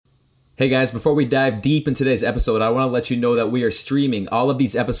Hey guys, before we dive deep in today's episode, I want to let you know that we are streaming all of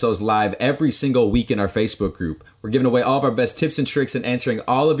these episodes live every single week in our Facebook group. We're giving away all of our best tips and tricks and answering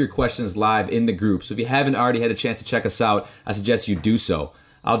all of your questions live in the group. So if you haven't already had a chance to check us out, I suggest you do so.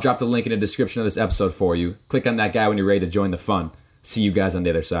 I'll drop the link in the description of this episode for you. Click on that guy when you're ready to join the fun. See you guys on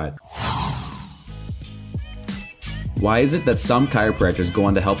the other side. Why is it that some chiropractors go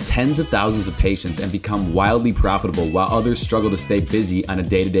on to help tens of thousands of patients and become wildly profitable while others struggle to stay busy on a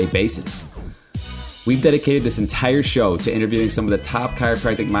day-to-day basis? We've dedicated this entire show to interviewing some of the top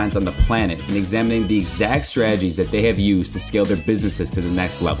chiropractic minds on the planet and examining the exact strategies that they have used to scale their businesses to the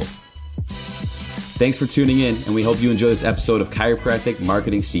next level. Thanks for tuning in, and we hope you enjoy this episode of Chiropractic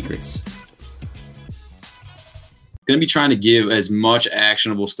Marketing Secrets. Going to be trying to give as much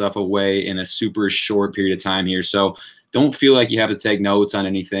actionable stuff away in a super short period of time here. So don't feel like you have to take notes on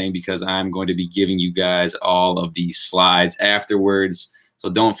anything because I'm going to be giving you guys all of these slides afterwards. So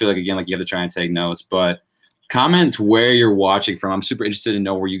don't feel like, again, like you have to try and take notes, but comment where you're watching from. I'm super interested to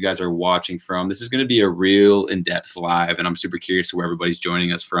know where you guys are watching from. This is going to be a real in-depth live, and I'm super curious where everybody's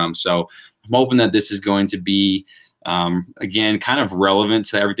joining us from. So I'm hoping that this is going to be, again, kind of relevant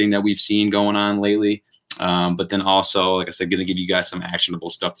to everything that we've seen going on lately. But then also, like I said, going to give you guys some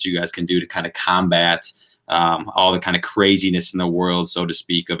actionable stuff that you guys can do to kind of combat all the kind of craziness in the world, so to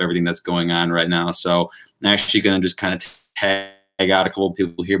speak, of everything that's going on right now. So I'm actually going to just kind of tag out a couple of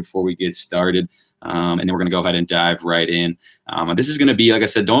people here before we get started. And then we're going to go ahead and dive right in. This is going to be, like I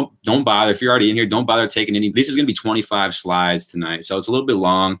said, don't bother. If you're already in here, don't bother taking any. This is going to be 25 slides tonight. So it's a little bit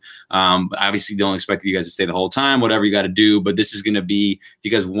long. Obviously, don't expect you guys to stay the whole time, whatever you got to do. But this is going to be, if you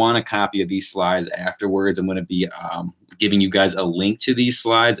guys want a copy of these slides afterwards, I'm going to be giving you guys a link to these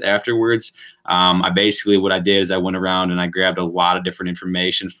slides afterwards. What I did is I went around and I grabbed a lot of different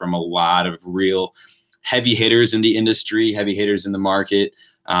information from a lot of real heavy hitters in the industry, heavy hitters in the market.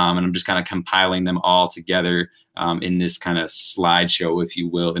 And I'm just kind of compiling them all together in this kind of slideshow, if you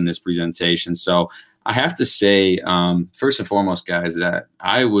will, in this presentation. So I have to say, first and foremost, guys, that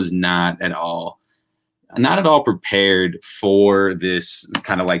I was not at all prepared for this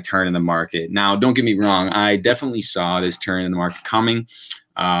kind of like turn in the market. Now, don't get me wrong. I definitely saw this turn in the market coming.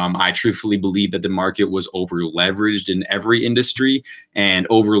 I truthfully believe that the market was over leveraged in every industry, and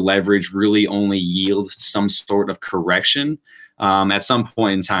over leverage really only yields some sort of correction at some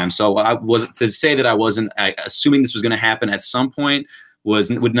point in time. So to say that I wasn't assuming this was going to happen at some point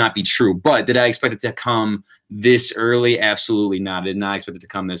would not be true. But did I expect it to come this early? Absolutely not. I did not expect it to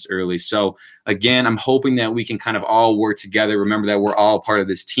come this early. So again, I'm hoping that we can kind of all work together. Remember that we're all part of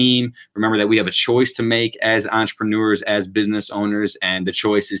this team. Remember that we have a choice to make as entrepreneurs, as business owners, and the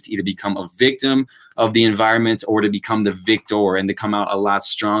choice is to either become a victim of the environment or to become the victor and to come out a lot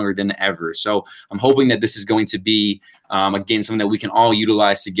stronger than ever. So I'm hoping that this is going to be, again, something that we can all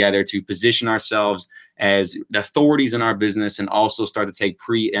utilize together to position ourselves as the authorities in our business and also start to take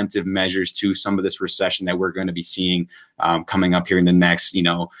preemptive measures to some of this recession that we're going to be seeing coming up here in the next,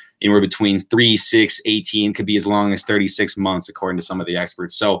 anywhere between 3, 6, 18, could be as long as 36 months, according to some of the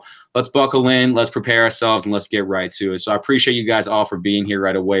experts. So let's buckle in, let's prepare ourselves, and let's get right to it. So I appreciate you guys all for being here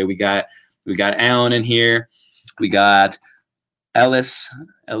right away. We got Alan in here. We got Ellis.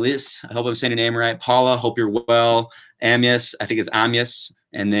 I hope I'm saying your name right. Paula, hope you're well. Amias, I think it's Amias.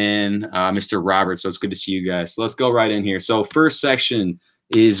 And then Mr. Robert. So it's good to see you guys. So let's go right in here. So first section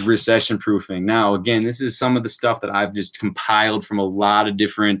is recession proofing. Now, again, this is some of the stuff that I've just compiled from a lot of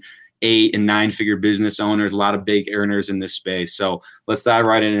different 8- and 9-figure business owners, a lot of big earners in this space. So let's dive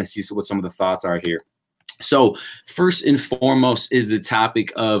right in and see what some of the thoughts are here. So first and foremost is the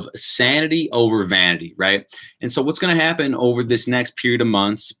topic of sanity over vanity, right? And so what's going to happen over this next period of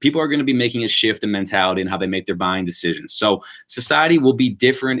months, people are going to be making a shift in mentality and how they make their buying decisions. So society will be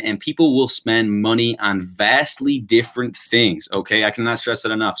different and people will spend money on vastly different things, okay? I cannot stress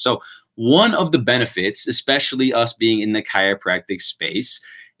that enough. So one of the benefits, especially us being in the chiropractic space,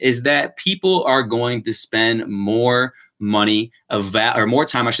 is that people are going to spend more money, or more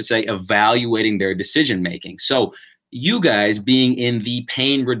time, I should say, evaluating their decision making. So you guys being in the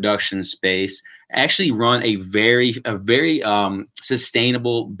pain reduction space actually run a very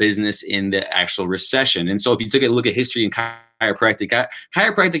sustainable business in the actual recession. And so if you took a look at history in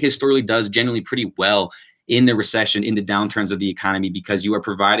chiropractic historically does generally pretty well in the recession, in the downturns of the economy, because you are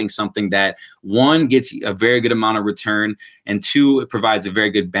providing something that, one, gets a very good amount of return, and two, it provides a very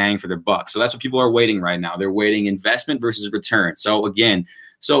good bang for their buck. So that's what people are waiting right now. They're waiting investment versus return. So again,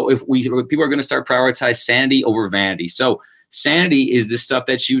 So if people are going to start prioritize sanity over vanity. So sanity is the stuff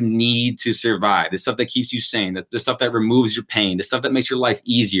that you need to survive, the stuff that keeps you sane, the stuff that removes your pain, the stuff that makes your life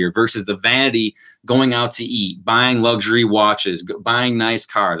easier, versus the vanity, going out to eat, buying luxury watches, buying nice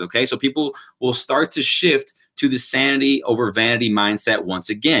cars. Okay, so people will start to shift to the sanity over vanity mindset once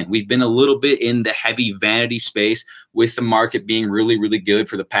again. We've been a little bit in the heavy vanity space with the market being really, really good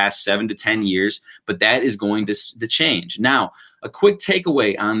for the past 7 to 10 years, but that is going to change. Now, a quick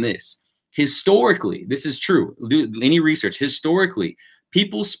takeaway on this. Historically, this is true. Do any research. Historically,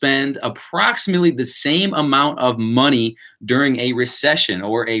 people spend approximately the same amount of money during a recession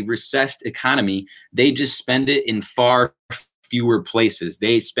or a recessed economy. They just spend it in far fewer places.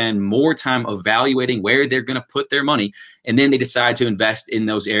 They spend more time evaluating where they're going to put their money, and then they decide to invest in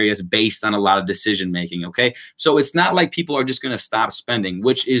those areas based on a lot of decision making. Okay, so it's not like people are just going to stop spending,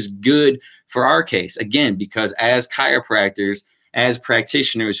 which is good for our case, again, because as chiropractors, as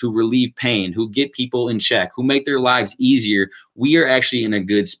practitioners who relieve pain, who get people in check, who make their lives easier, we are actually in a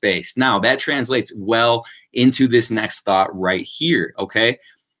good space. Now, that translates well into this next thought right here, okay?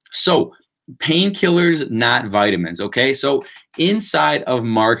 So, painkillers, not vitamins, okay? So, inside of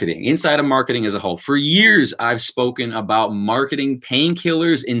marketing as a whole, for years, I've spoken about marketing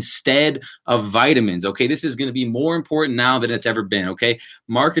painkillers instead of vitamins, okay? This is going to be more important now than it's ever been, okay?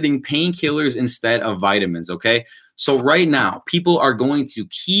 Marketing painkillers instead of vitamins, okay? So right now, people are going to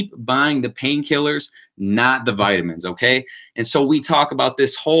keep buying the painkillers, not the vitamins, okay? And so we talk about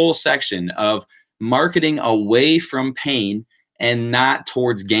this whole section of marketing away from pain and not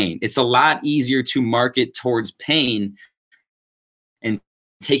towards gain. It's a lot easier to market towards pain and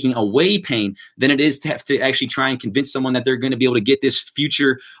taking away pain than it is to have to actually try and convince someone that they're going to be able to get this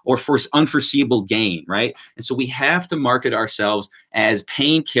future or for unforeseeable gain, right? And so we have to market ourselves as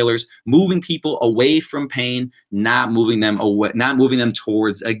painkillers, moving people away from pain, not moving them away, not moving them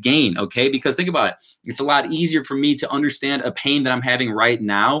towards a gain, okay? Because think about it. It's a lot easier for me to understand a pain that I'm having right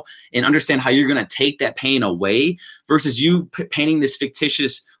now and understand how you're going to take that pain away versus you painting this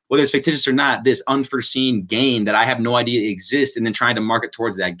fictitious, whether it's fictitious or not, this unforeseen gain that I have no idea exists, and then trying to market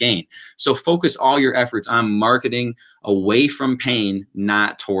towards that gain. So focus all your efforts on marketing away from pain,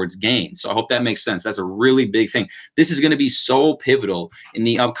 not towards gain. So I hope that makes sense. That's a really big thing. This is going to be so pivotal in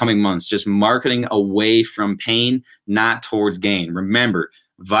the upcoming months, just marketing away from pain, not towards gain. Remember,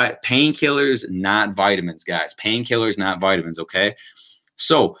 painkillers, not vitamins, guys. Painkillers, not vitamins, okay?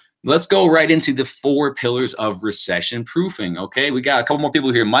 So let's go right into the 4 pillars of recession proofing. Okay, we got a couple more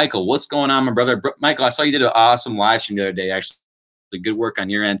people here. Michael, what's going on, my brother? Michael, I saw you did an awesome live stream the other day. Actually, good work on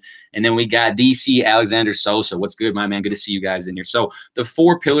your end. And then we got DC Alexander Sosa. What's good, my man? Good to see you guys in here. So the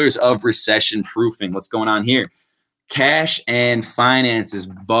 4 pillars of recession proofing. What's going on here? Cash and finances,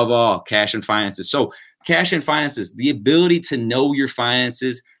 above all, cash and finances. So cash and finances, the ability to know your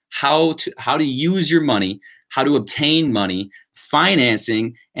finances, how to use your money, how to obtain money,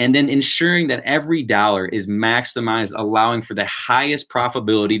 financing, and then ensuring that every dollar is maximized, allowing for the highest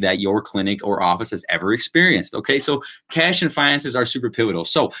profitability that your clinic or office has ever experienced. Okay, so cash and finances are super pivotal.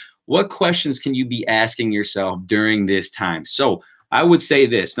 So what questions can you be asking yourself during this time? So I would say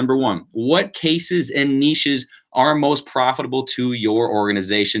this. Number 1, what cases and niches are most profitable to your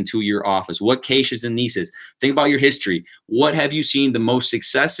organization, to your office? What cases and niches? Think about your history. What have you seen the most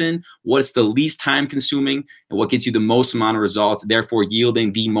success in? What's the least time consuming? And what gets you the most amount of results, therefore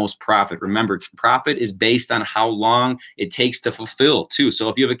yielding the most profit? Remember, profit is based on how long it takes to fulfill too. So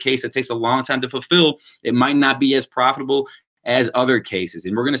if you have a case that takes a long time to fulfill, it might not be as profitable as other cases.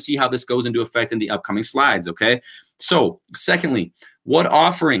 And we're going to see how this goes into effect in the upcoming slides, okay? So secondly, what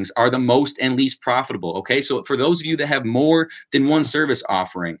offerings are the most and least profitable? Okay, so for those of you that have more than one service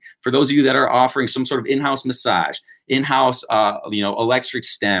offering, for those of you that are offering some sort of in-house massage, in-house, electric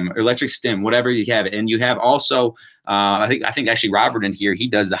stim, whatever you have, and you have also, I think actually Robert in here, he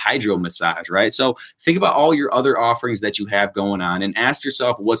does the hydro massage, right? So think about all your other offerings that you have going on and ask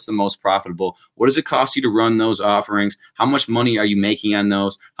yourself, what's the most profitable? What does it cost you to run those offerings? How much money are you making on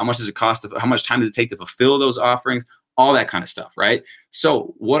those? How much does it cost? How much time does it take to fulfill those offerings? All that kind of stuff, right?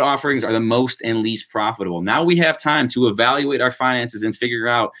 So what offerings are the most and least profitable? Now we have time to evaluate our finances and figure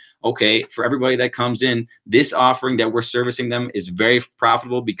out, okay, for everybody that comes in, this offering that we're servicing them is very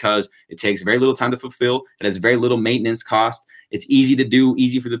profitable because it takes very little time to fulfill. It has very little maintenance cost. It's easy to do,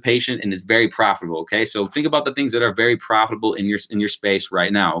 easy for the patient, and it's very profitable, okay? So think about the things that are very profitable in your space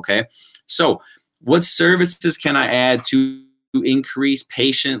right now, okay? So what services can I add to increase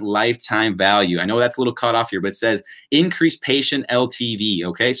patient lifetime value? I know that's a little cut off here, but it says increase patient LTV.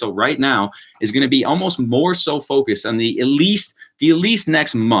 Okay, so right now is going to be almost more so focused on the at least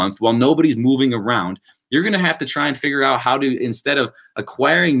next month while nobody's moving around. you're going to have to try and figure out how to, instead of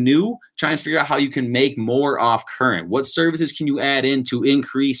acquiring new, try and figure out how you can make more off current. What services can you add in to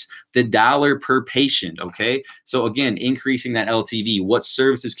increase the dollar per patient? Okay. So again, increasing that LTV. What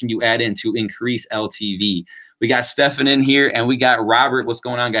services can you add in to increase LTV? We got Stefan in here and we got Robert. What's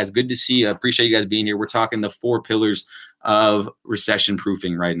going on, guys? Good to see you. I appreciate you guys being here. We're talking the 4 pillars of recession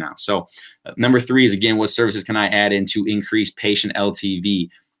proofing right now. So number 3 is, again, what services can I add in to increase patient LTV?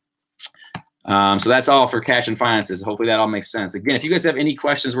 So that's all for cash and finances. Hopefully that all makes sense. Again, if you guys have any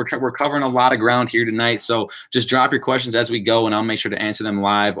questions, we're covering a lot of ground here tonight. So just drop your questions as we go, and I'll make sure to answer them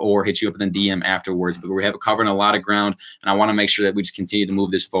live or hit you up in the DM afterwards. But we have covering a lot of ground, and I want to make sure that we just continue to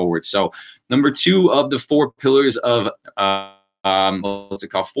move this forward. So number 2 of the 4 pillars of what's it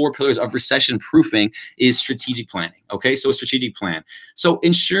called? 4 pillars of recession proofing is strategic planning. Okay, so a strategic plan. So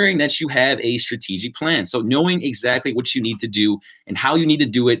ensuring that you have a strategic plan. So knowing exactly what you need to do and how you need to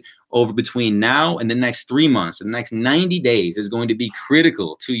do it over between now and the next 3 months, and the next 90 days is going to be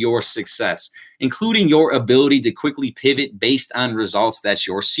critical to your success, including your ability to quickly pivot based on results that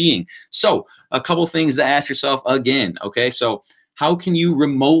you're seeing. So a couple things to ask yourself again. Okay, so how can you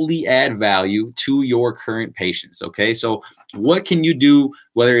remotely add value to your current patients? Okay, so what can you do,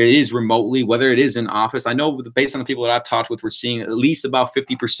 whether it is remotely, whether it is in office? I know based on the people that I've talked with, we're seeing at least about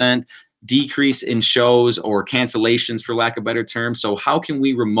 50% decrease in shows or cancellations, for lack of a better term. So how can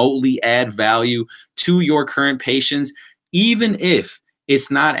we remotely add value to your current patients, even if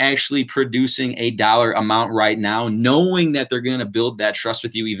it's not actually producing a dollar amount right now, knowing that they're going to build that trust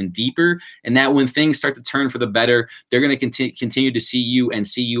with you even deeper, and that when things start to turn for the better, they're going to continue to see you and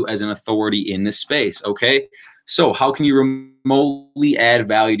see you as an authority in this space, okay? So how can you remotely add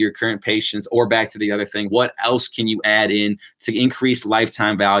value to your current patients? Or back to the other thing, what else can you add in to increase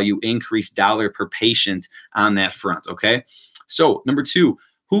lifetime value, increase dollar per patient on that front, okay? So number 2,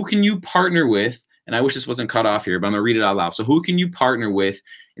 who can you partner with? And I wish this wasn't cut off here, but I'm gonna read it out loud. So who can you partner with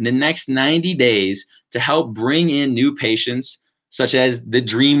in the next 90 days to help bring in new patients, such as the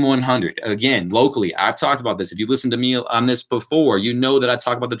Dream 100? Again, locally, I've talked about this. If you listened to me on this before, you know that I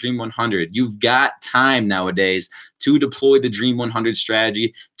talk about the Dream 100. You've got time nowadays to deploy the Dream 100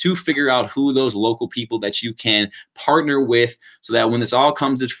 strategy, to figure out who those local people that you can partner with, so that when this all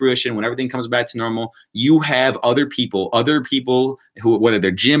comes to fruition, when everything comes back to normal, you have other people who, whether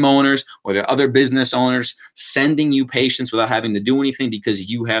they're gym owners or they're other business owners, sending you patients without having to do anything because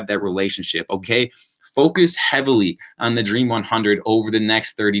you have that relationship, okay? Focus heavily on the Dream 100 over the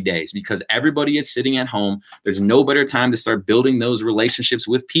next 30 days, because everybody is sitting at home. There's no better time to start building those relationships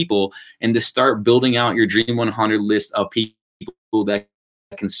with people and to start building out your Dream 100 list of people that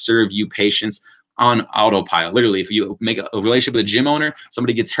can serve you patients on autopilot. Literally, if you make a relationship with a gym owner,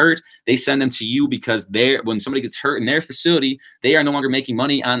 somebody gets hurt, they send them to you because when somebody gets hurt in their facility, they are no longer making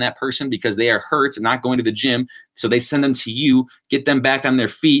money on that person because they are hurt and not going to the gym. So they send them to you, get them back on their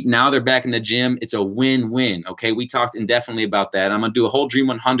feet. Now they're back in the gym. It's a win-win. Okay, we talked indefinitely about that. I'm gonna do a whole Dream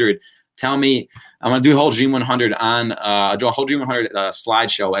 100. I'm gonna do a whole Dream 100 do a whole Dream 100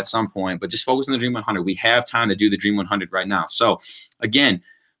 slideshow at some point, but just focus on the Dream 100. We have time to do the Dream 100 right now. So again,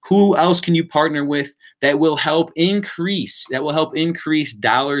 who else can you partner with that will help increase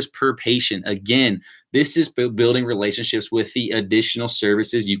dollars per patient? Again, this is building relationships with the additional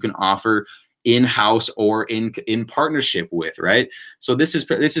services you can offer in-house or in partnership with, right? So this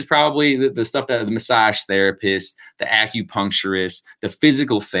is probably the stuff that the massage therapist, the acupuncturist, the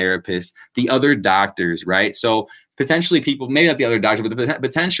physical therapist, the other doctors, right? So potentially people, maybe not the other doctors, but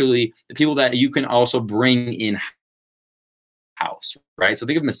potentially the people that you can also bring in house, right? So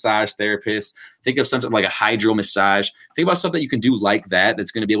think of massage therapists, think of something like a hydro massage, think about stuff that you can do like that,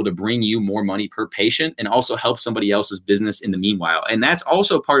 that's going to be able to bring you more money per patient and also help somebody else's business in the meanwhile. And that's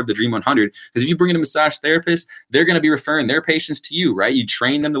also part of the Dream 100, because if you bring in a massage therapist, they're going to be referring their patients to you, right? You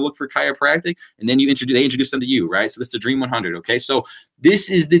train them to look for chiropractic, and then they introduce them to you, right? So this is the Dream 100, okay? So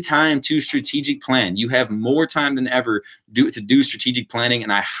this is the time to strategic plan. You have more time than ever to do strategic planning,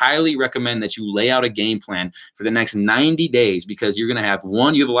 and I highly recommend that you lay out a game plan for the next 90 days, because you're going to have,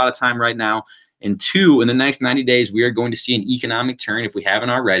 1, you have a lot of time right now, and 2, in the next 90 days, we are going to see an economic turn if we haven't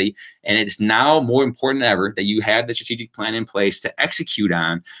already, and it's now more important than ever that you have the strategic plan in place to execute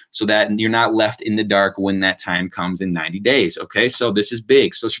on, so that you're not left in the dark when that time comes in 90 days, okay? So this is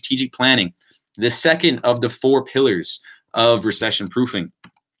big. So strategic planning. The second of the 4 pillars of recession proofing.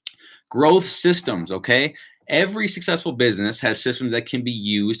 Growth systems, okay? Every successful business has systems that can be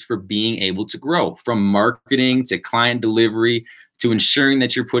used for being able to grow, from marketing to client delivery to ensuring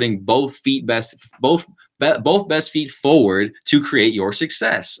that you're putting both best feet forward to create your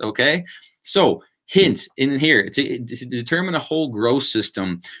success, okay? So Hint in here, to determine a whole growth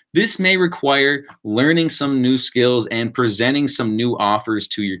system, this may require learning some new skills and presenting some new offers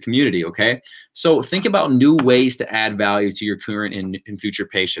to your community, okay? So think about new ways to add value to your current and future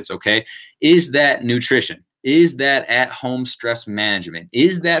patients, okay? Is that nutrition? Is that at-home stress management?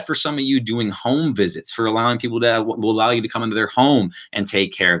 Is that for some of you doing home visits, for allowing people that will allow you to come into their home and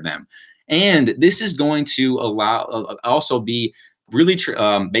take care of them? And this is going to allow also be really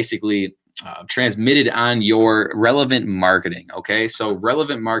basically transmitted on your relevant marketing. Okay. So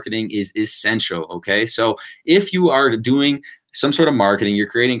relevant marketing is essential. Okay. So if you are doing some sort of marketing, you're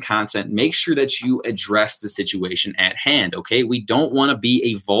creating content, make sure that you address the situation at hand. Okay. We don't want to be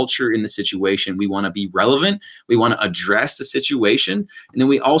a vulture in the situation. We want to be relevant. We want to address the situation. And then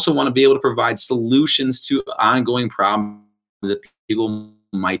we also want to be able to provide solutions to ongoing problems that people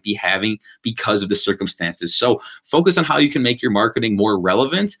might be having because of the circumstances. So focus on how you can make your marketing more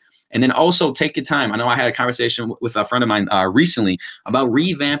relevant. And then also take your time. I know I had a conversation with a friend of mine recently about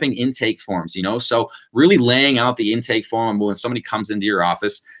revamping intake forms, you know, so really laying out the intake form when somebody comes into your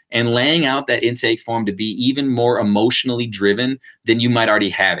office and laying out that intake form to be even more emotionally driven than you might already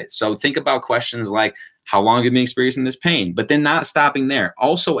have it. So think about questions like, how long have you been experiencing this pain? But then not stopping there,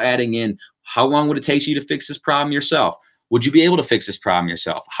 also adding in, how long would it take you to fix this problem yourself? Would you be able to fix this problem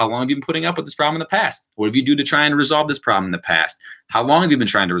yourself? How long have you been putting up with this problem in the past? What have you do to try and resolve this problem in the past? How long have you been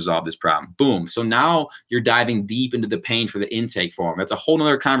trying to resolve this problem? Boom. So now you're diving deep into the pain for the intake form. That's a whole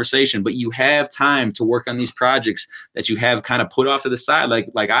nother conversation, but you have time to work on these projects that you have kind of put off to the side,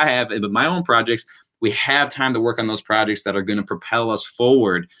 like I have with my own projects. We have time to work on those projects that are going to propel us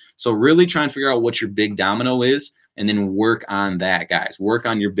forward. So really try and figure out what your big domino is, and then work on that, guys. Work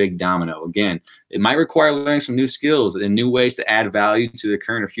on your big domino. Again, it might require learning some new skills and new ways to add value to the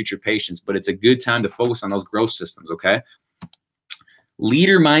current or future patients, but it's a good time to focus on those growth systems, okay?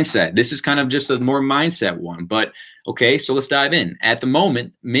 Leader mindset. This is kind of just a more mindset one, but okay, so let's dive in. At the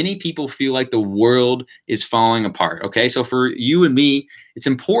moment, many people feel like the world is falling apart, okay? So for you and me, it's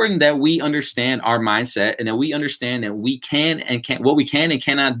important that we understand our mindset and that we understand that we can and can't, what we can and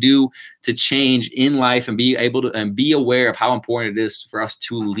cannot do to change in life, and be able to, and be aware of how important it is for us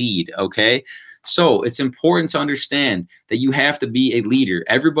to lead, okay? So it's important to understand that you have to be a leader.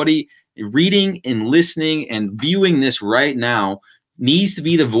 Everybody reading and listening and viewing this right now needs to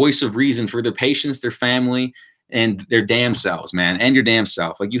be the voice of reason for their patients, their family, and their damn selves, man, and your damn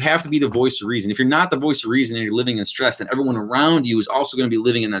self. Like, you have to be the voice of reason. If you're not the voice of reason and you're living in stress, then everyone around you is also going to be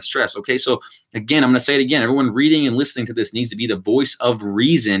living in that stress. Okay, so again, I'm going to say it again. Everyone reading and listening to this needs to be the voice of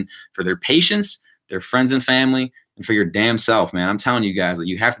reason for their patients, their friends and family, and for your damn self, man. I'm telling you guys that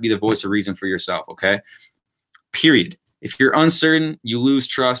you have to be the voice of reason for yourself, okay? Period. If you're uncertain, you lose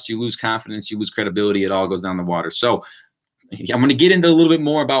trust, you lose confidence, you lose credibility, it all goes down the water. So I'm going to get into a little bit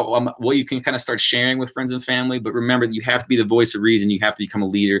more about what you can kind of start sharing with friends and family, but remember that you have to be the voice of reason. You have to become a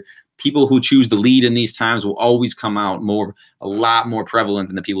leader. People who choose to lead in these times will always come out a lot more prevalent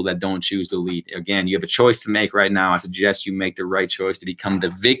than the people that don't choose to lead. Again, you have a choice to make right now. I suggest you make the right choice to become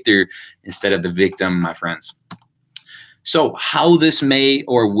the victor instead of the victim, my friends. So how this may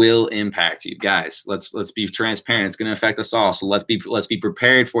or will impact you, guys, let's be transparent. It's going to affect us all. So let's be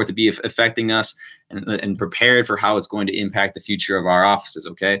prepared for it to be affecting us, and prepared for how it's going to impact the future of our offices.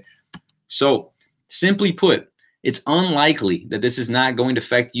 Okay. So simply put, it's unlikely that this is not going to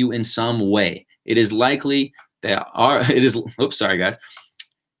affect you in some way. It is likely that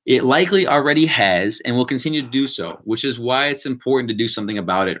it likely already has and will continue to do so, which is why it's important to do something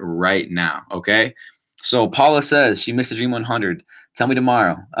about it right now. Okay. So Paula says she missed a Dream 100. Tell me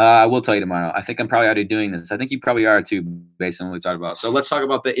tomorrow. I will tell you tomorrow. I think I'm probably already doing this. I think you probably are too, based on what we talked about. So let's talk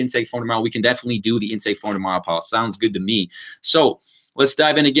about the intake form tomorrow. We can definitely do the intake form tomorrow, Paula. Sounds good to me. So let's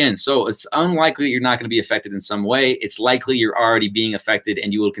dive in again. So it's unlikely that you're not going to be affected in some way. It's likely you're already being affected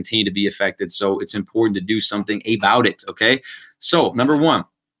and you will continue to be affected. So it's important to do something about it, okay? So number one,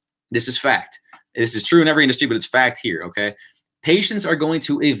 this is fact. This is true in every industry, but it's fact here, okay? Patients are going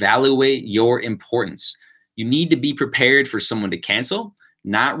to evaluate your importance. You need to be prepared for someone to cancel,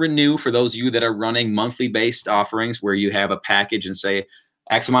 not renew, for those of you that are running monthly based offerings where you have a package and say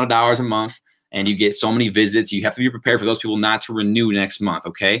X amount of dollars a month and you get so many visits. You have to be prepared for those people not to renew next month,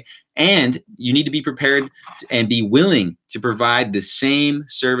 okay? And you need to be prepared and be willing to provide the same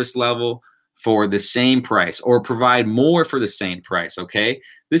service level for the same price, or provide more for the same price, okay?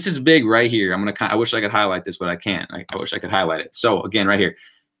 This is big right here. I wish I could highlight this, but I can't. I wish I could highlight it. So again, right here,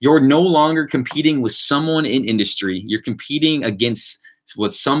 you're no longer competing with someone in industry. You're competing against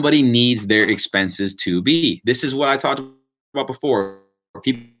what somebody needs their expenses to be. This is what I talked about before.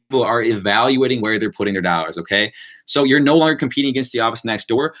 People are evaluating where they're putting their dollars, okay? So you're no longer competing against the office next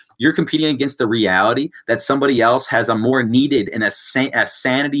door. You're competing against the reality that somebody else has a more needed and a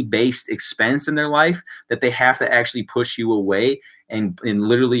sanity-based expense in their life that they have to actually push you away and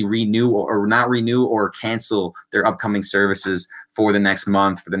literally renew or not renew or cancel their upcoming services for the next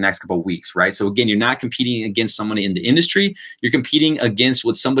month, for the next couple of weeks, right? So again, you're not competing against somebody in the industry. You're competing against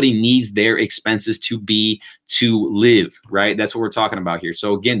what somebody needs their expenses to be to live, right? That's what we're talking about here.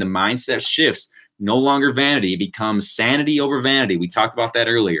 So again, the mindset shifts. No longer vanity. It becomes sanity over vanity. We talked about that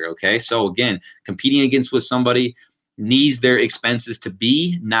earlier, okay? So again, competing against what somebody needs their expenses to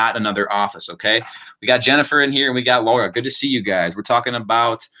be, not another office, okay? We got Jennifer in here and we got Laura. Good to see you guys. We're talking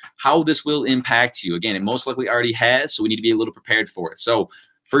about how this will impact you. Again, it most likely already has, so we need to be a little prepared for it. So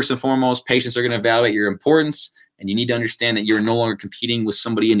first and foremost, patients are going to evaluate your importance, and you need to understand that you're no longer competing with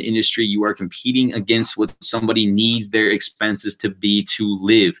somebody in the industry. You are competing against what somebody needs their expenses to be to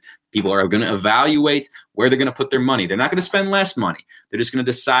live. People are going to evaluate where they're going to put their money. They're not going to spend less money. They're just going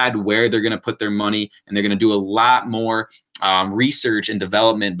to decide where they're going to put their money, and they're going to do a lot more research and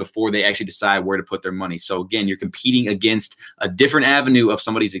development before they actually decide where to put their money. So again, you're competing against a different avenue of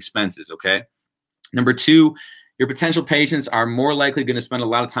somebody's expenses, okay? Number two, your potential patients are more likely going to spend a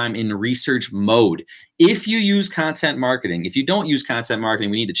lot of time in research mode. If you use content marketing, if you don't use content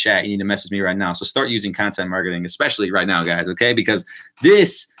marketing, we need to chat. You need to message me right now. So start using content marketing, especially right now, guys, okay? Because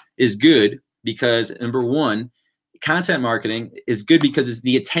this is good because, number one, content marketing is good because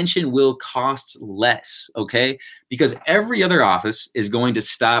the attention will cost less, okay? Because every other office is going to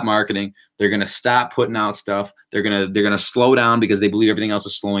stop marketing. They're going to stop putting out stuff. They're going to slow down because they believe everything else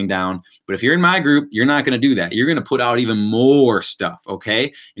is slowing down. But if you're in my group, you're not going to do that. You're going to put out even more stuff, okay?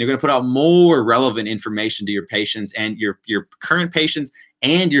 And you're going to put out more relevant information to your patients and your current patients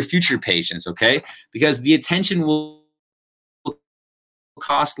and your future patients, okay? Because the attention will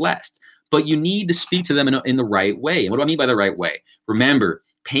cost less. But you need to speak to them in the right way. And what do I mean by the right way? Remember,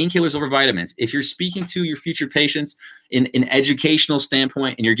 painkillers over vitamins. If you're speaking to your future patients in an educational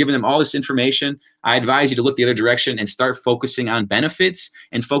standpoint and you're giving them all this information, I advise you to look the other direction and start focusing on benefits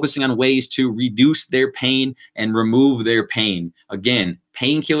and focusing on ways to reduce their pain and remove their pain. Again,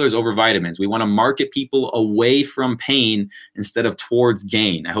 painkillers over vitamins. We want to market people away from pain instead of towards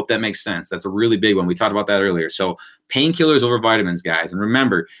gain. I hope that makes sense. That's a really big one. We talked about that earlier. So painkillers over vitamins, guys. And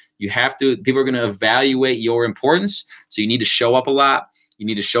remember, people are going to evaluate your importance. So you need to show up a lot. You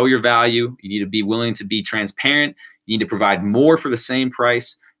need to show your value. You need to be willing to be transparent. You need to provide more for the same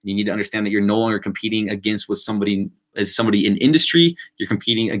price. You need to understand that you're no longer competing against what somebody in industry. You're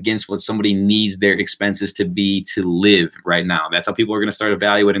competing against what somebody needs their expenses to be to live right now. That's how people are going to start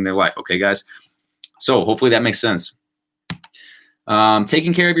evaluating their life. Okay, guys? So hopefully that makes sense.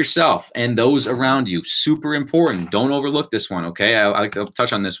 Taking care of yourself and those around you, super important. Don't overlook this one, okay? I like to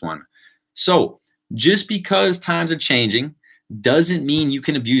touch on this one. So just because times are changing doesn't mean you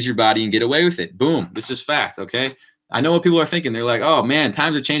can abuse your body and get away with it. Boom, this is fact, okay? I know what people are thinking. They're like, oh man,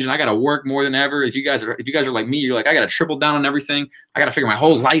 times are changing. I got to work more than ever. If you guys are like me, you're like, I got to triple down on everything. I got to figure my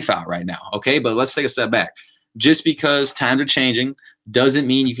whole life out right now, okay? But let's take a step back. Just because times are changing doesn't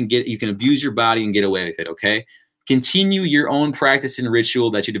mean you can abuse your body and get away with it, okay? Continue your own practice and ritual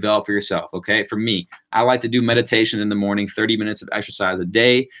that you develop for yourself, okay? For me, I like to do meditation in the morning, 30 minutes of exercise a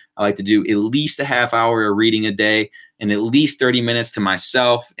day. I like to do at least a half hour of reading a day and at least 30 minutes to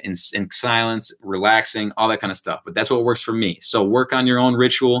myself in silence, relaxing, all that kind of stuff. But that's what works for me. So work on your own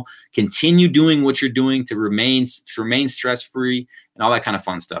ritual. Continue doing what you're doing to remain stress-free and all that kind of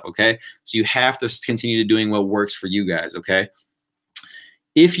fun stuff, okay? So you have to continue to doing what works for you guys, okay?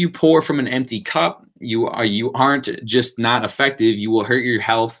 If you pour from an empty cup, you aren't just not effective, you will hurt your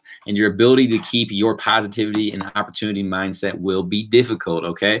health, and your ability to keep your positivity and opportunity mindset will be difficult,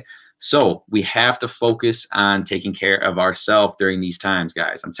 okay? So we have to focus on taking care of ourselves during these times,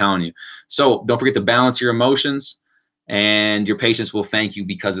 guys. I'm telling you. So don't forget to balance your emotions, and your patients will thank you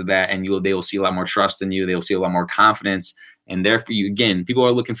because of that, and they will see a lot more trust in you. They will see a lot more confidence. And therefore, people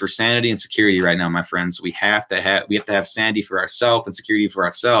are looking for sanity and security right now, my friends. We have to have sanity for ourselves and security for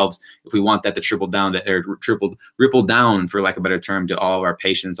ourselves if we want that to ripple down, for lack of a better term, to all of our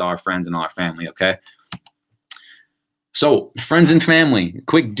patients, all our friends, and all our family. Okay. So, friends and family,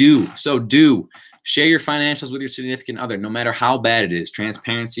 quick do. So, share your financials with your significant other, no matter how bad it is.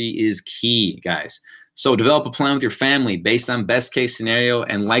 Transparency is key, guys. So develop a plan with your family based on best case scenario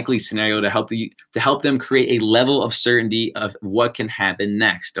and likely scenario to help them create a level of certainty of what can happen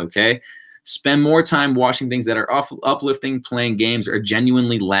next, okay? Spend more time watching things that are uplifting, playing games, or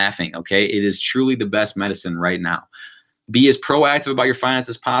genuinely laughing, okay? It is truly the best medicine right now. Be as proactive about your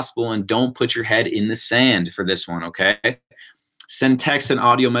finances as possible and don't put your head in the sand for this one, okay? Send text and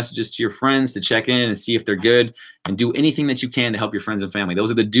audio messages to your friends to check in and see if they're good, and do anything that you can to help your friends and family. Those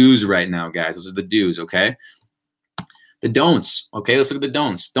are the do's right now, guys. Those are the do's, okay? The don'ts, okay? Let's look at the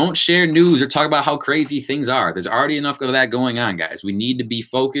don'ts. Don't share news or talk about how crazy things are. There's already enough of that going on, guys. We need to be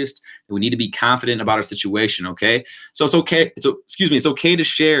focused, and we need to be confident about our situation, okay? So it's okay. It's okay to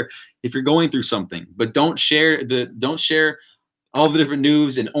share if you're going through something, but don't share all the different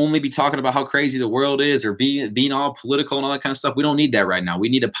news and only be talking about how crazy the world is, or being all political and all that kind of stuff. We don't need that right now. We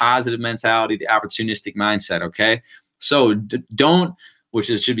need a positive mentality, the opportunistic mindset, okay? So don't,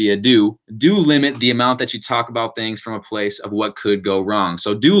 should be a do limit the amount that you talk about things from a place of what could go wrong.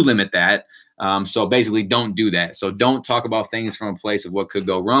 So do limit that. So basically don't do that. So don't talk about things from a place of what could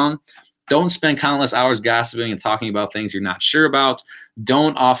go wrong. Don't spend countless hours gossiping and talking about things you're not sure about.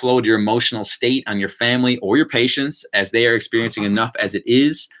 Don't offload your emotional state on your family or your patients, as they are experiencing enough as it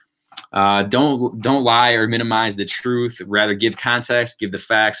is. Don't lie or minimize the truth. Rather, give context, give the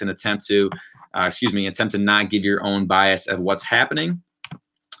facts, and attempt to not give your own bias of what's happening.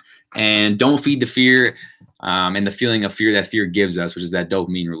 And don't feed the fear and the feeling of fear that fear gives us, which is that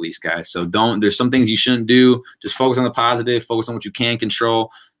dopamine release, guys. So there's some things you shouldn't do. Just focus on the positive, focus on what you can control.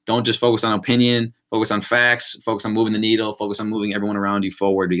 Don't just focus on opinion, focus on facts, focus on moving the needle, focus on moving everyone around you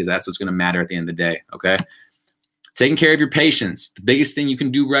forward, because that's what's going to matter at the end of the day, okay? Taking care of your patients. The biggest thing you can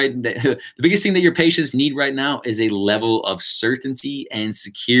do the biggest thing that your patients need right now is a level of certainty and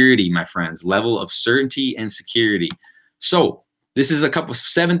security, my friends. Level of certainty and security. So this is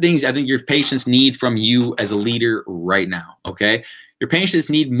 7 things I think your patients need from you as a leader right now, okay? Your patients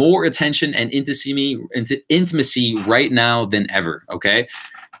need more attention and intimacy right now than ever, okay?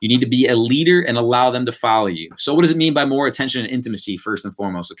 You need to be a leader and allow them to follow you. So what does it mean by more attention and intimacy, first and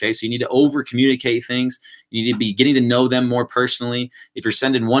foremost, okay? So you need to over-communicate things. You need to be getting to know them more personally. If you're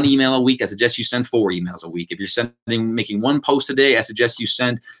sending 1 email a week, I suggest you send 4 emails a week. If you're making 1 post a day, I suggest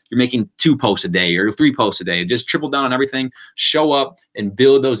you're making 2 posts a day or 3 posts a day. Just triple down on everything, show up, and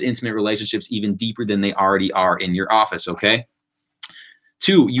build those intimate relationships even deeper than they already are in your office, okay?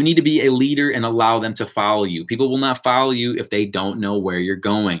 2, you need to be a leader and allow them to follow you. People will not follow you if they don't know where you're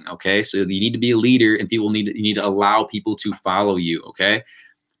going, okay? So you need to be a leader, and you need to allow people to follow you, okay?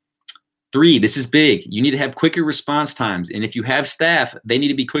 3, this is big. You need to have quicker response times. And if you have staff, they need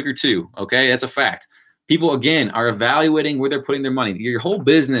to be quicker too, okay? That's a fact. People, again, are evaluating where they're putting their money. Your whole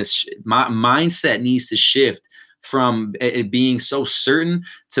business mindset needs to shift from it being so certain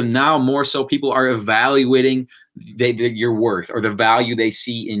to now more so people are evaluating your worth or the value they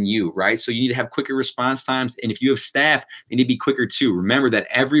see in you, right? So you need to have quicker response times. And if you have staff, they need to be quicker too. Remember that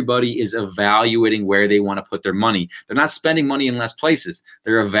everybody is evaluating where they want to put their money. They're not spending money in less places.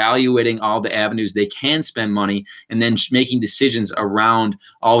 They're evaluating all the avenues they can spend money and then making decisions around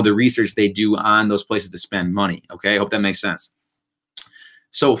all the research they do on those places to spend money. Okay, I hope that makes sense.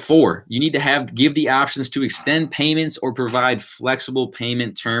 So 4, you need to give the options to extend payments or provide flexible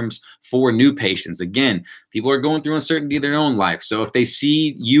payment terms for new patients. Again, people are going through uncertainty in their own life. So if they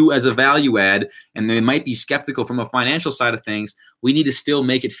see you as a value add and they might be skeptical from a financial side of things, we need to still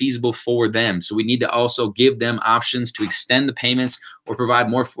make it feasible for them. So we need to also give them options to extend the payments or provide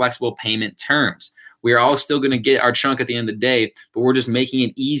more flexible payment terms. We are all still going to get our chunk at the end of the day, but we're just making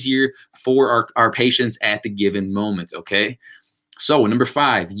it easier for our patients at the given moment, okay? So number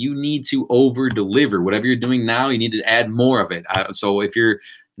 5, you need to over deliver. Whatever you're doing now, you need to add more of it. So if you're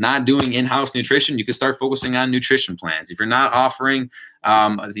not doing in-house nutrition, you can start focusing on nutrition plans. If you're not offering,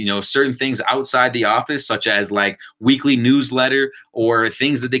 certain things outside the office, such as like weekly newsletter or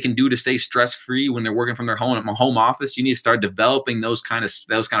things that they can do to stay stress-free when they're working from their home office, you need to start developing those kind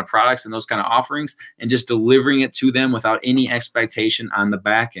of products and those kind of offerings and just delivering it to them without any expectation on the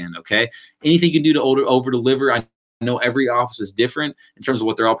back end. Okay, anything you can do to over deliver. I know every office is different in terms of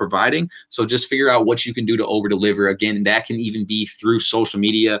what they're all providing. So just figure out what you can do to over deliver. Again, that can even be through social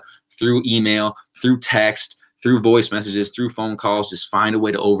media, through email, through text, through voice messages, through phone calls. Just find a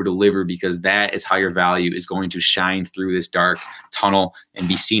way to over deliver, because that is how your value is going to shine through this dark tunnel and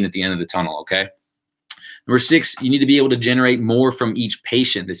be seen at the end of the tunnel. Okay. Number 6, you need to be able to generate more from each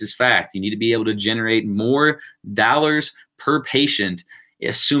patient. This is fact. You need to be able to generate more dollars per patient,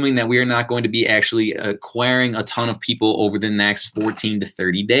 assuming that we are not going to be actually acquiring a ton of people over the next 14 to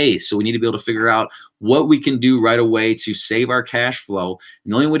 30 days. So we need to be able to figure out what we can do right away to save our cash flow.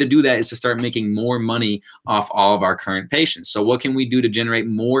 And the only way to do that is to start making more money off all of our current patients. So what can we do to generate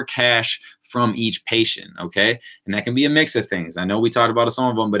more cash from each patient, okay? And that can be a mix of things. I know we talked about some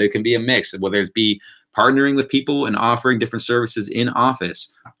of them, but it can be a mix, whether it be partnering with people and offering different services in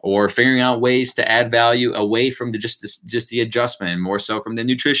office, or figuring out ways to add value away from just the adjustment, and more so from the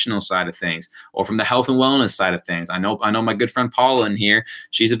nutritional side of things, or from the health and wellness side of things. I know my good friend Paula in here,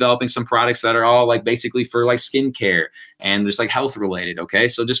 she's developing some products that are all like basically for like skincare and just like health related. Okay,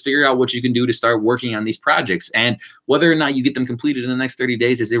 so just figure out what you can do to start working on these projects, and whether or not you get them completed in the next 30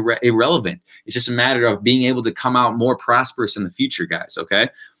 days is irrelevant. It's just a matter of being able to come out more prosperous in the future, guys. Okay.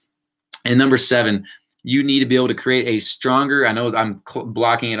 And number 7, you need to be able to create a stronger, I know I'm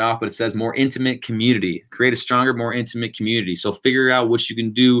blocking it off, but it says more intimate community. Create a stronger, more intimate community. So figure out what you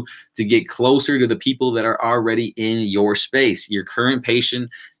can do to get closer to the people that are already in your space, your current patient,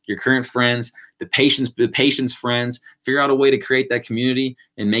 your current friends, the patient's friends. Figure out a way to create that community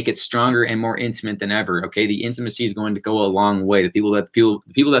and make it stronger and more intimate than ever. Okay, the intimacy is going to go a long way. The people that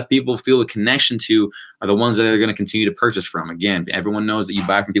people feel a connection to are the ones that are going to continue to purchase from. Again, everyone knows that you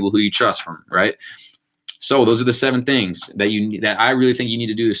buy from people who you trust from, right? So those are the 7 things that I really think you need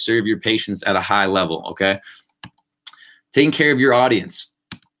to do to serve your patients at a high level, okay? Taking care of your audience.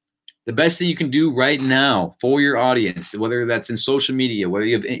 The best thing you can do right now for your audience, whether that's in social media, whether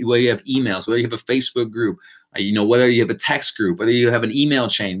you have emails, whether you have a Facebook group, whether you have a text group, whether you have an email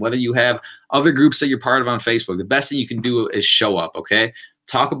chain, whether you have other groups that you're part of on Facebook, the best thing you can do is show up, okay?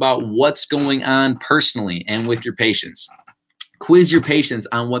 Talk about what's going on personally and with your patients. Quiz your patients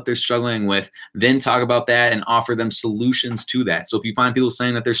on what they're struggling with, then talk about that and offer them solutions to that. So if you find people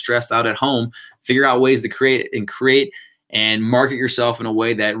saying that they're stressed out at home, figure out ways to create and market yourself in a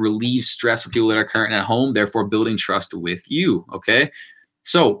way that relieves stress for people that are currently at home, therefore building trust with you, okay?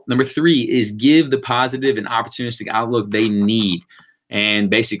 So number 3 is give the positive and opportunistic outlook they need and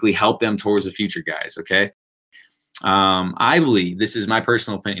basically help them towards the future, guys, okay? I believe, this is my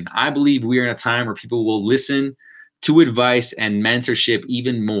personal opinion, I believe we are in a time where people will listen to advice and mentorship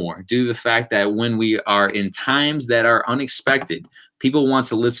even more due to the fact that when we are in times that are unexpected, people want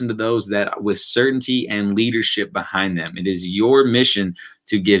to listen to those that with certainty and leadership behind them. It is your mission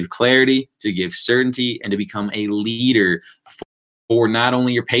to give clarity, to give certainty, and to become a leader for not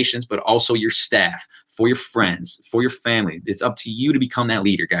only your patients, but also your staff, for your friends, for your family. It's up to you to become that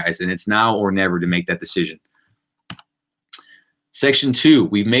leader, guys, and it's now or never to make that decision. Section 2,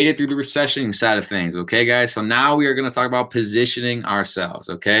 we've made it through the recession side of things, okay, guys? So now we are going to talk about positioning ourselves,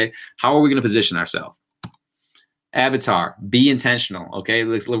 okay? How are we going to position ourselves? Avatar, be intentional, okay?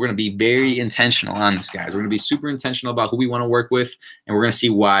 We're going to be very intentional on this, guys. We're going to be super intentional about who we want to work with, and we're going to see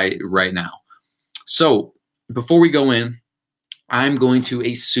why right now. So before we go in, I'm going to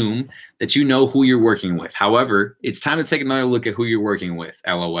assume that you know who you're working with. However, it's time to take another look at who you're working with,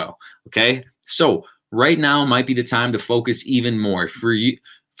 LOL, okay? So right now might be the time to focus even more for you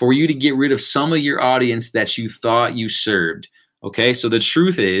to get rid of some of your audience that you thought you served. Okay, so the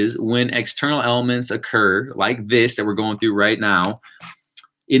truth is when external elements occur like this that we're going through right now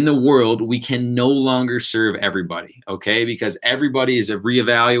in the world, we can no longer serve everybody, okay? Because everybody is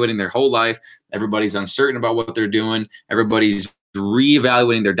reevaluating their whole life. Everybody's uncertain about what they're doing. Everybody's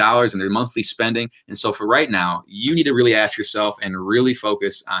reevaluating their dollars and their monthly spending. And so for right now, you need to really ask yourself and really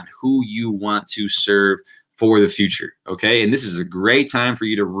focus on who you want to serve for the future, okay? And this is a great time for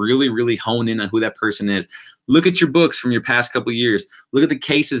you to really, really hone in on who that person is. Look at your books from your past couple of years. Look at the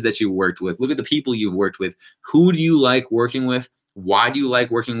cases that you worked with. Look at the people you've worked with. Who do you like working with? Why do you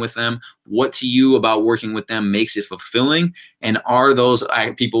like working with them? What to you about working with them makes it fulfilling? And are those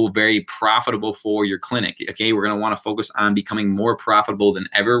people very profitable for your clinic? Okay, we're going to want to focus on becoming more profitable than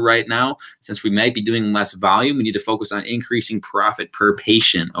ever right now. Since we might be doing less volume, we need to focus on increasing profit per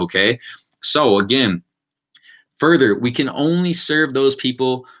patient, okay? So again, further, we can only serve those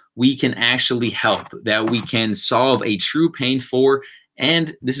people we can actually help, that we can solve a true pain for,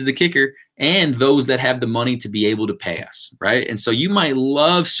 and this is the kicker, and those that have the money to be able to pay us, right? And so you might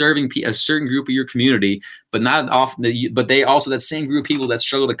love serving a certain group of your community, but not often. But they also, that same group of people that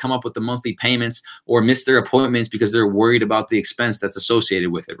struggle to come up with the monthly payments or miss their appointments because they're worried about the expense that's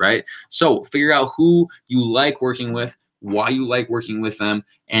associated with it, right? So figure out who you like working with, why you like working with them,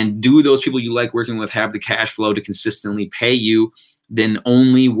 and do those people you like working with have the cash flow to consistently pay you? Then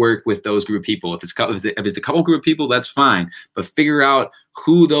only work with those group of people. If it's a couple group of people, that's fine. But figure out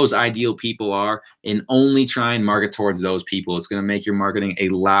who those ideal people are and only try and market towards those people. It's going to make your marketing a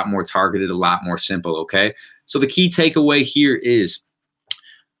lot more targeted, a lot more simple, okay? So the key takeaway here is,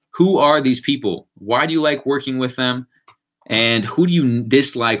 who are these people? Why do you like working with them? And who do you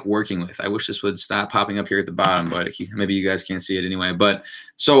dislike working with? I wish this would stop popping up here at the bottom, but maybe you guys can't see it anyway. But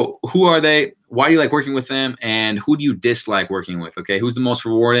so who are they? Why do you like working with them? And who do you dislike working with? Okay, who's the most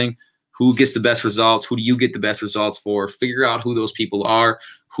rewarding? who gets the best results, who do you get the best results for, figure out who those people are,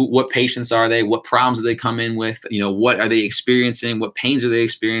 what patients are they, what problems do they come in with, what are they experiencing, what pains are they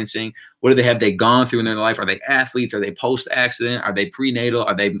experiencing, what have they gone through in their life, are they athletes, are they post-accident, are they prenatal,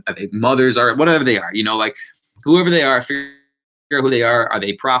 are they mothers, or whatever they are, like whoever they are, figure out who they are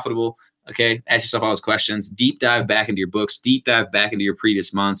they profitable? Okay, ask yourself all those questions, deep dive back into your books, deep dive back into your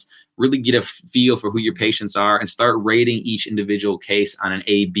previous months, really get a feel for who your patients are and start rating each individual case on an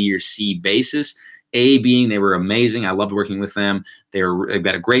A, B, or C basis. A being they were amazing. I loved working with them. They've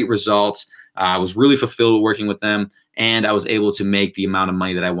got a great results. I was really fulfilled working with them, and I was able to make the amount of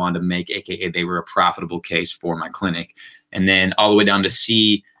money that I wanted to make, aka they were a profitable case for my clinic. And then all the way down to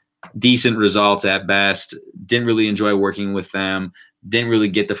C, decent results at best, didn't really enjoy working with them, didn't really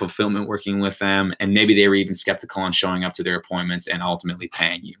get the fulfillment working with them, and maybe they were even skeptical on showing up to their appointments and ultimately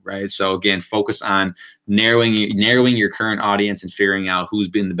paying you, right? So again, focus on narrowing your current audience and figuring out who's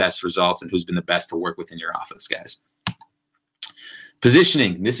been the best results and who's been the best to work with in your office, guys.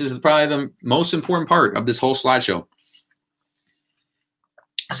 Positioning. This is probably the most important part of this whole slideshow.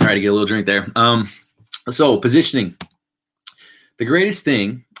 Sorry to get a little drink there. So positioning. The greatest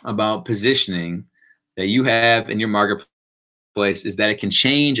thing about positioning that you have in your marketplace is that it can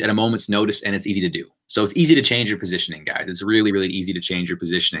change at a moment's notice, and it's easy to do. So it's easy to change your positioning, guys. It's really, really easy to change your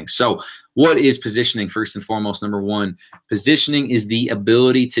positioning. So what is positioning? First and foremost, number one, positioning is the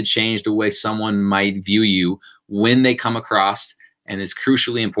ability to change the way someone might view you when they come across, and it's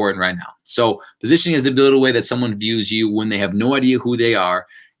crucially important right now. So positioning is the ability way that someone views you when they have no idea who they are,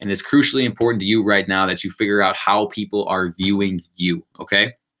 and it's crucially important to you right now that you figure out how people are viewing you,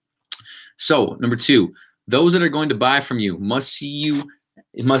 okay? So number two, those that are going to buy from you must see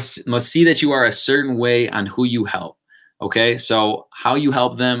that you are a certain way on who you help. Okay, so how you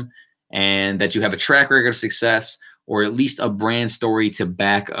help them, and that you have a track record of success, or at least a brand story to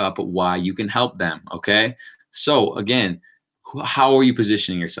back up why you can help them. Okay, so again, how are you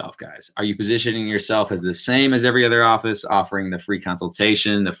positioning yourself, guys? Are you positioning yourself as the same as every other office, offering the free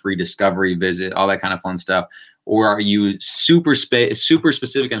consultation, the free discovery visit, all that kind of fun stuff? Or are you super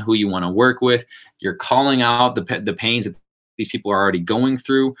specific on who you want to work with? You're calling out the pains that these people are already going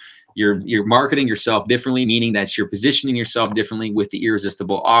through. You're marketing yourself differently, meaning that you're positioning yourself differently with the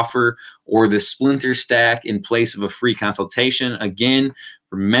irresistible offer or the splinter stack in place of a free consultation. Again,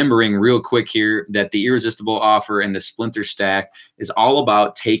 remembering real quick here that the irresistible offer and the splinter stack is all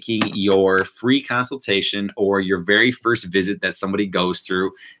about taking your free consultation or your very first visit that somebody goes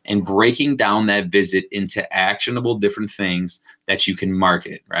through and breaking down that visit into actionable different things that you can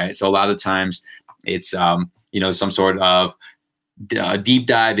market, right? So a lot of times it's some sort of deep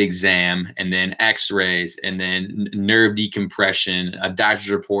dive exam, and then x-rays, and then nerve decompression, a doctor's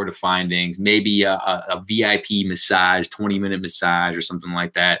report of findings, maybe a VIP massage, 20-minute massage or something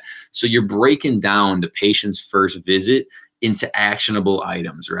like that. So you're breaking down the patient's first visit into actionable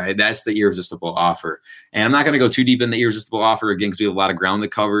items, right? That's the irresistible offer. And I'm not going to go too deep in the irresistible offer again, because we have a lot of ground to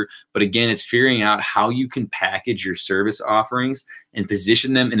cover. But again, it's figuring out how you can package your service offerings and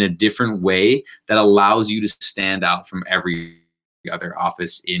position them in a different way that allows you to stand out from every other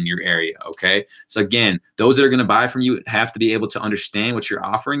office in your area. Okay. So again, those that are going to buy from you have to be able to understand what you're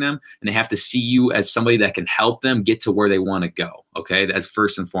offering them, and they have to see you as somebody that can help them get to where they want to go. Okay. That's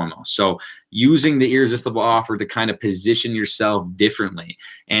first and foremost. So using the irresistible offer to kind of position yourself differently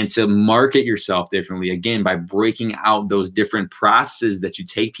and to market yourself differently, again, by breaking out those different processes that you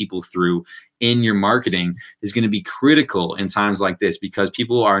take people through in your marketing, is going to be critical in times like this, because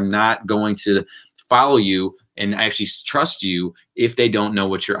people are not going to follow you and actually trust you if they don't know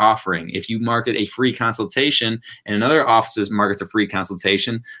what you're offering. If you market a free consultation and another office markets a free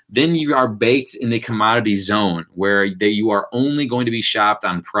consultation, then you are baked in the commodity zone where you are only going to be shopped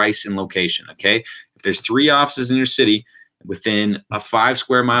on price and location. Okay. If there's 3 offices in your city within a 5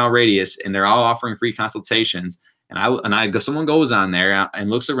 square mile radius and they're all offering free consultations, and someone goes on there and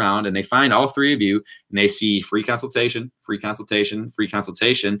looks around and they find all 3 of you and they see free consultation, free consultation, free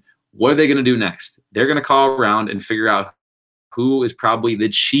consultation, what are they going to do next? They're going to call around and figure out who is probably the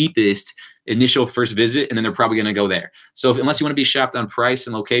cheapest initial first visit, and then they're probably going to go there. So unless you want to be shopped on price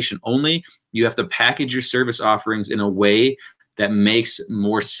and location only, you have to package your service offerings in a way that makes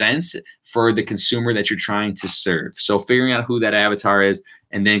more sense for the consumer that you're trying to serve. So figuring out who that avatar is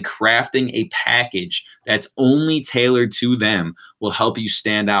and then crafting a package that's only tailored to them will help you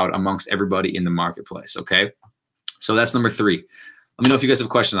stand out amongst everybody in the marketplace, okay? So that's number 3. Let me know if you guys have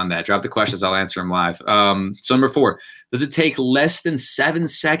questions on that. Drop the questions. I'll answer them live. So number 4, does it take less than 7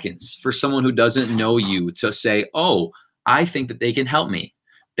 seconds for someone who doesn't know you to say, oh, I think that they can help me?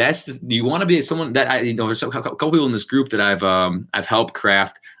 Do you want to be someone that there's a couple people in this group that I've helped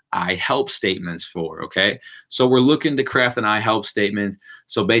craft I help statements for, okay? So we're looking to craft an I help statement.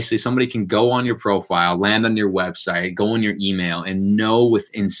 So basically somebody can go on your profile, land on your website, go on your email, and know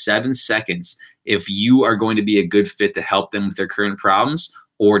within 7 seconds if you are going to be a good fit to help them with their current problems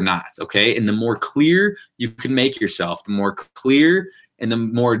or not, okay? And the more clear you can make yourself, the more clear and the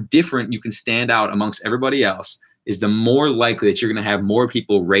more different you can stand out amongst everybody else, is the more likely that you're going to have more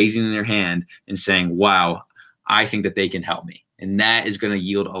people raising their hand and saying, wow, I think that they can help me. And that is going to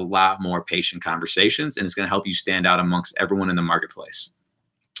yield a lot more patient conversations, and it's going to help you stand out amongst everyone in the marketplace.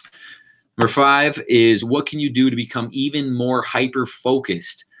 Number 5 is, what can you do to become even more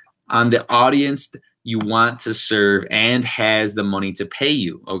hyper-focused on the audience you want to serve and has the money to pay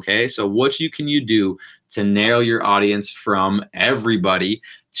you, okay? So what can you do to narrow your audience from everybody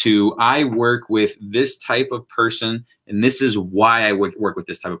to, I work with this type of person, and this is why I work with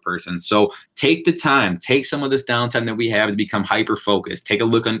this type of person. So take the time, take some of this downtime that we have to become hyper-focused. Take a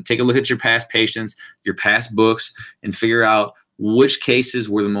look at your past patients, your past books, and figure out which cases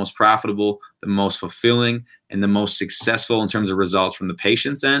were the most profitable, the most fulfilling, and the most successful in terms of results from the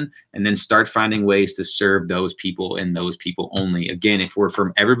patient's end, and then start finding ways to serve those people and those people only. Again, if we're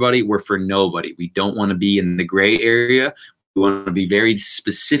from everybody, we're for nobody. We don't want to be in the gray area. We want to be very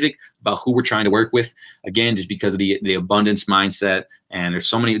specific about who we're trying to work with. Again, just because of the abundance mindset, and there's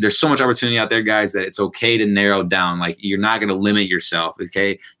so much opportunity out there, guys, that it's okay to narrow down. Like, you're not going to limit yourself,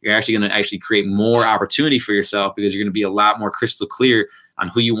 okay? You're actually going to create more opportunity for yourself, because you're going to be a lot more crystal clear on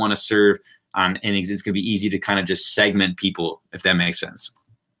who you want to serve on, and it's going to be easy to kind of just segment people, if that makes sense.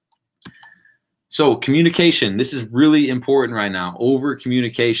 So communication, this is really important right now. Over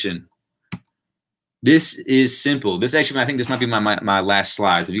communication. This is simple. This actually, I think this might be my last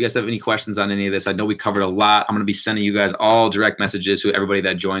slide. So if you guys have any questions on any of this, I know we covered a lot. I'm going to be sending you guys all direct messages to everybody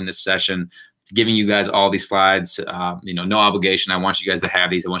that joined this session, giving you guys all these slides, no obligation. I want you guys to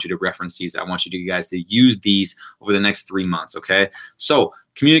have these. I want you to reference these. I want you guys to use these over the next 3 months, okay? So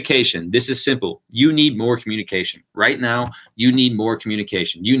communication, this is simple. You need more communication. Right now, you need more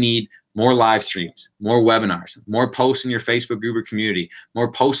communication. You need more live streams, more webinars, more posts in your Facebook group or community, more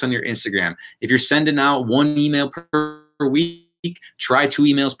posts on your Instagram. If you're sending out 1 email per week, try 2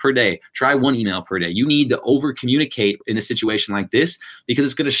 emails per day. Try 1 email per day. You need to over communicate in a situation like this, because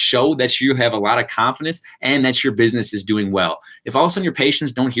it's going to show that you have a lot of confidence and that your business is doing well. If all of a sudden your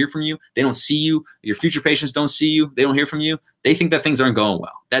patients don't hear from you, they don't see you, your future patients don't see you, they don't hear from you, they think that things aren't going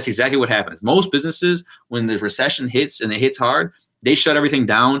well. That's exactly what happens. Most businesses, when the recession hits and it hits hard, they shut everything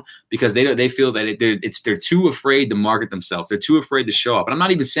down because they feel that they're too afraid to market themselves. They're too afraid to show up. And I'm not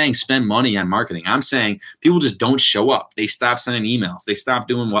even saying spend money on marketing. I'm saying people just don't show up. They stop sending emails. They stop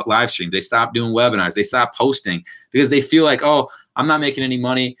doing live streams. They stop doing webinars. They stop posting because they feel like, oh, I'm not making any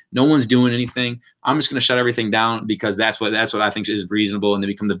money. No one's doing anything. I'm just going to shut everything down because that's what I think is reasonable, and they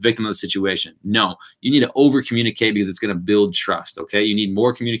become the victim of the situation. No, you need to over communicate because it's going to build trust. Okay, you need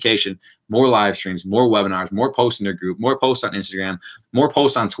more communication, more live streams, more webinars, more posts in your group, more posts on Instagram, more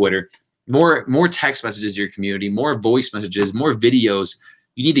posts on Twitter, more text messages to your community, more voice messages, more videos.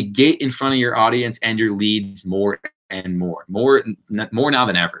 You need to get in front of your audience and your leads more and more now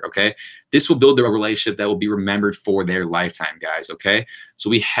than ever, okay? This will build a relationship that will be remembered for their lifetime, guys, okay? So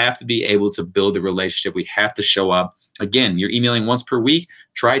we have to be able to build the relationship. We have to show up. Again, you're emailing once per week,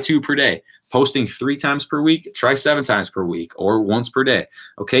 try 2 per day. Posting 3 times per week, try 7 times per week, or once per day,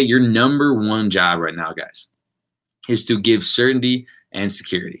 okay? Your number 1 job right now, guys, is to give certainty and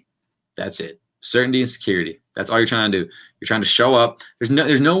security. That's it. Certainty and security. That's all you're trying to do. You're trying to show up.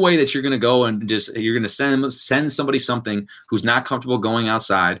 There's no way that you're going to go and you're going to send somebody something who's not comfortable going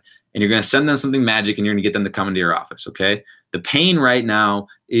outside, and you're going to send them something magic, and you're going to get them to come into your office, okay? The pain right now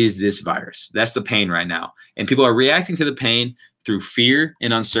is this virus. That's the pain right now. And people are reacting to the pain through fear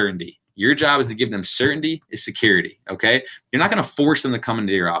and uncertainty. Your job is to give them certainty and security, okay? You're not going to force them to come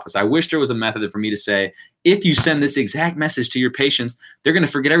into your office. I wish there was a method for me to say, if you send this exact message to your patients, they're going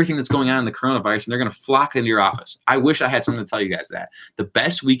to forget everything that's going on in the coronavirus, and they're going to flock into your office. I wish I had something to tell you guys that. The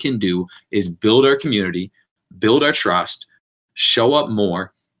best we can do is build our community, build our trust, show up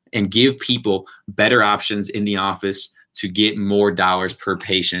more, and give people better options in the office to get more dollars per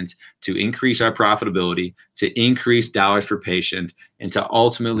patient, to increase our profitability, to increase dollars per patient, and to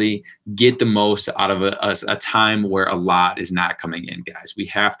ultimately get the most out of a time where a lot is not coming in, guys. We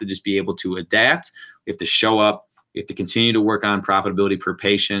have to just be able to adapt. We have to show up. We have to continue to work on profitability per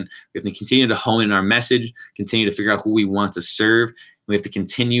patient. We have to continue to hone in our message, continue to figure out who we want to serve. We have to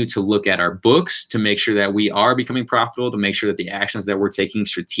continue to look at our books to make sure that we are becoming profitable, to make sure that the actions that we're taking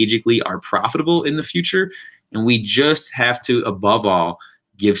strategically are profitable in the future. And we just have to, above all,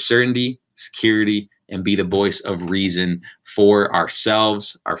 give certainty, security, and be the voice of reason for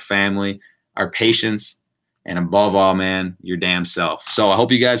ourselves, our family, our patients, and above all, man, your damn self. So I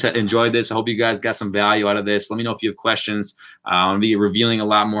hope you guys enjoyed this. I hope you guys got some value out of this. Let me know if you have questions. I'm going to be revealing a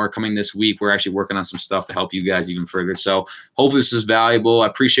lot more coming this week. We're actually working on some stuff to help you guys even further. So hopefully this is valuable. I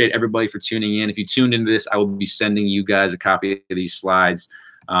appreciate everybody for tuning in. If you tuned into this, I will be sending you guys a copy of these slides.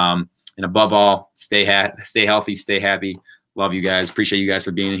 And above all, stay healthy, stay happy. Love you guys. Appreciate you guys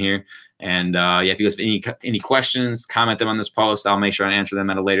for being here. And yeah, if you guys have any questions, comment them on this post. I'll make sure I answer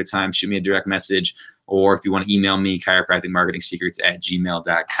them at a later time. Shoot me a direct message. Or if you want to email me,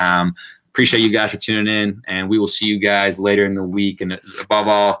 chiropracticmarketingsecrets@gmail.com. Appreciate you guys for tuning in. And we will see you guys later in the week. And above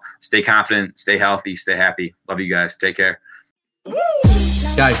all, stay confident, stay healthy, stay happy. Love you guys. Take care.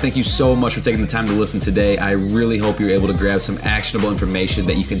 Guys, thank you so much for taking the time to listen today. I really hope you're able to grab some actionable information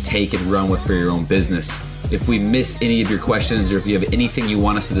that you can take and run with for your own business. If we missed any of your questions or if you have anything you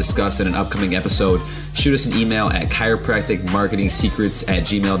want us to discuss in an upcoming episode, shoot us an email at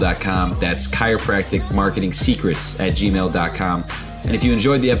chiropracticmarketingsecrets@gmail.com. That's chiropracticmarketingsecrets@gmail.com. And if you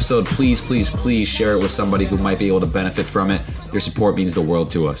enjoyed the episode, please share it with somebody who might be able to benefit from it. Your support means the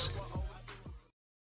world to us.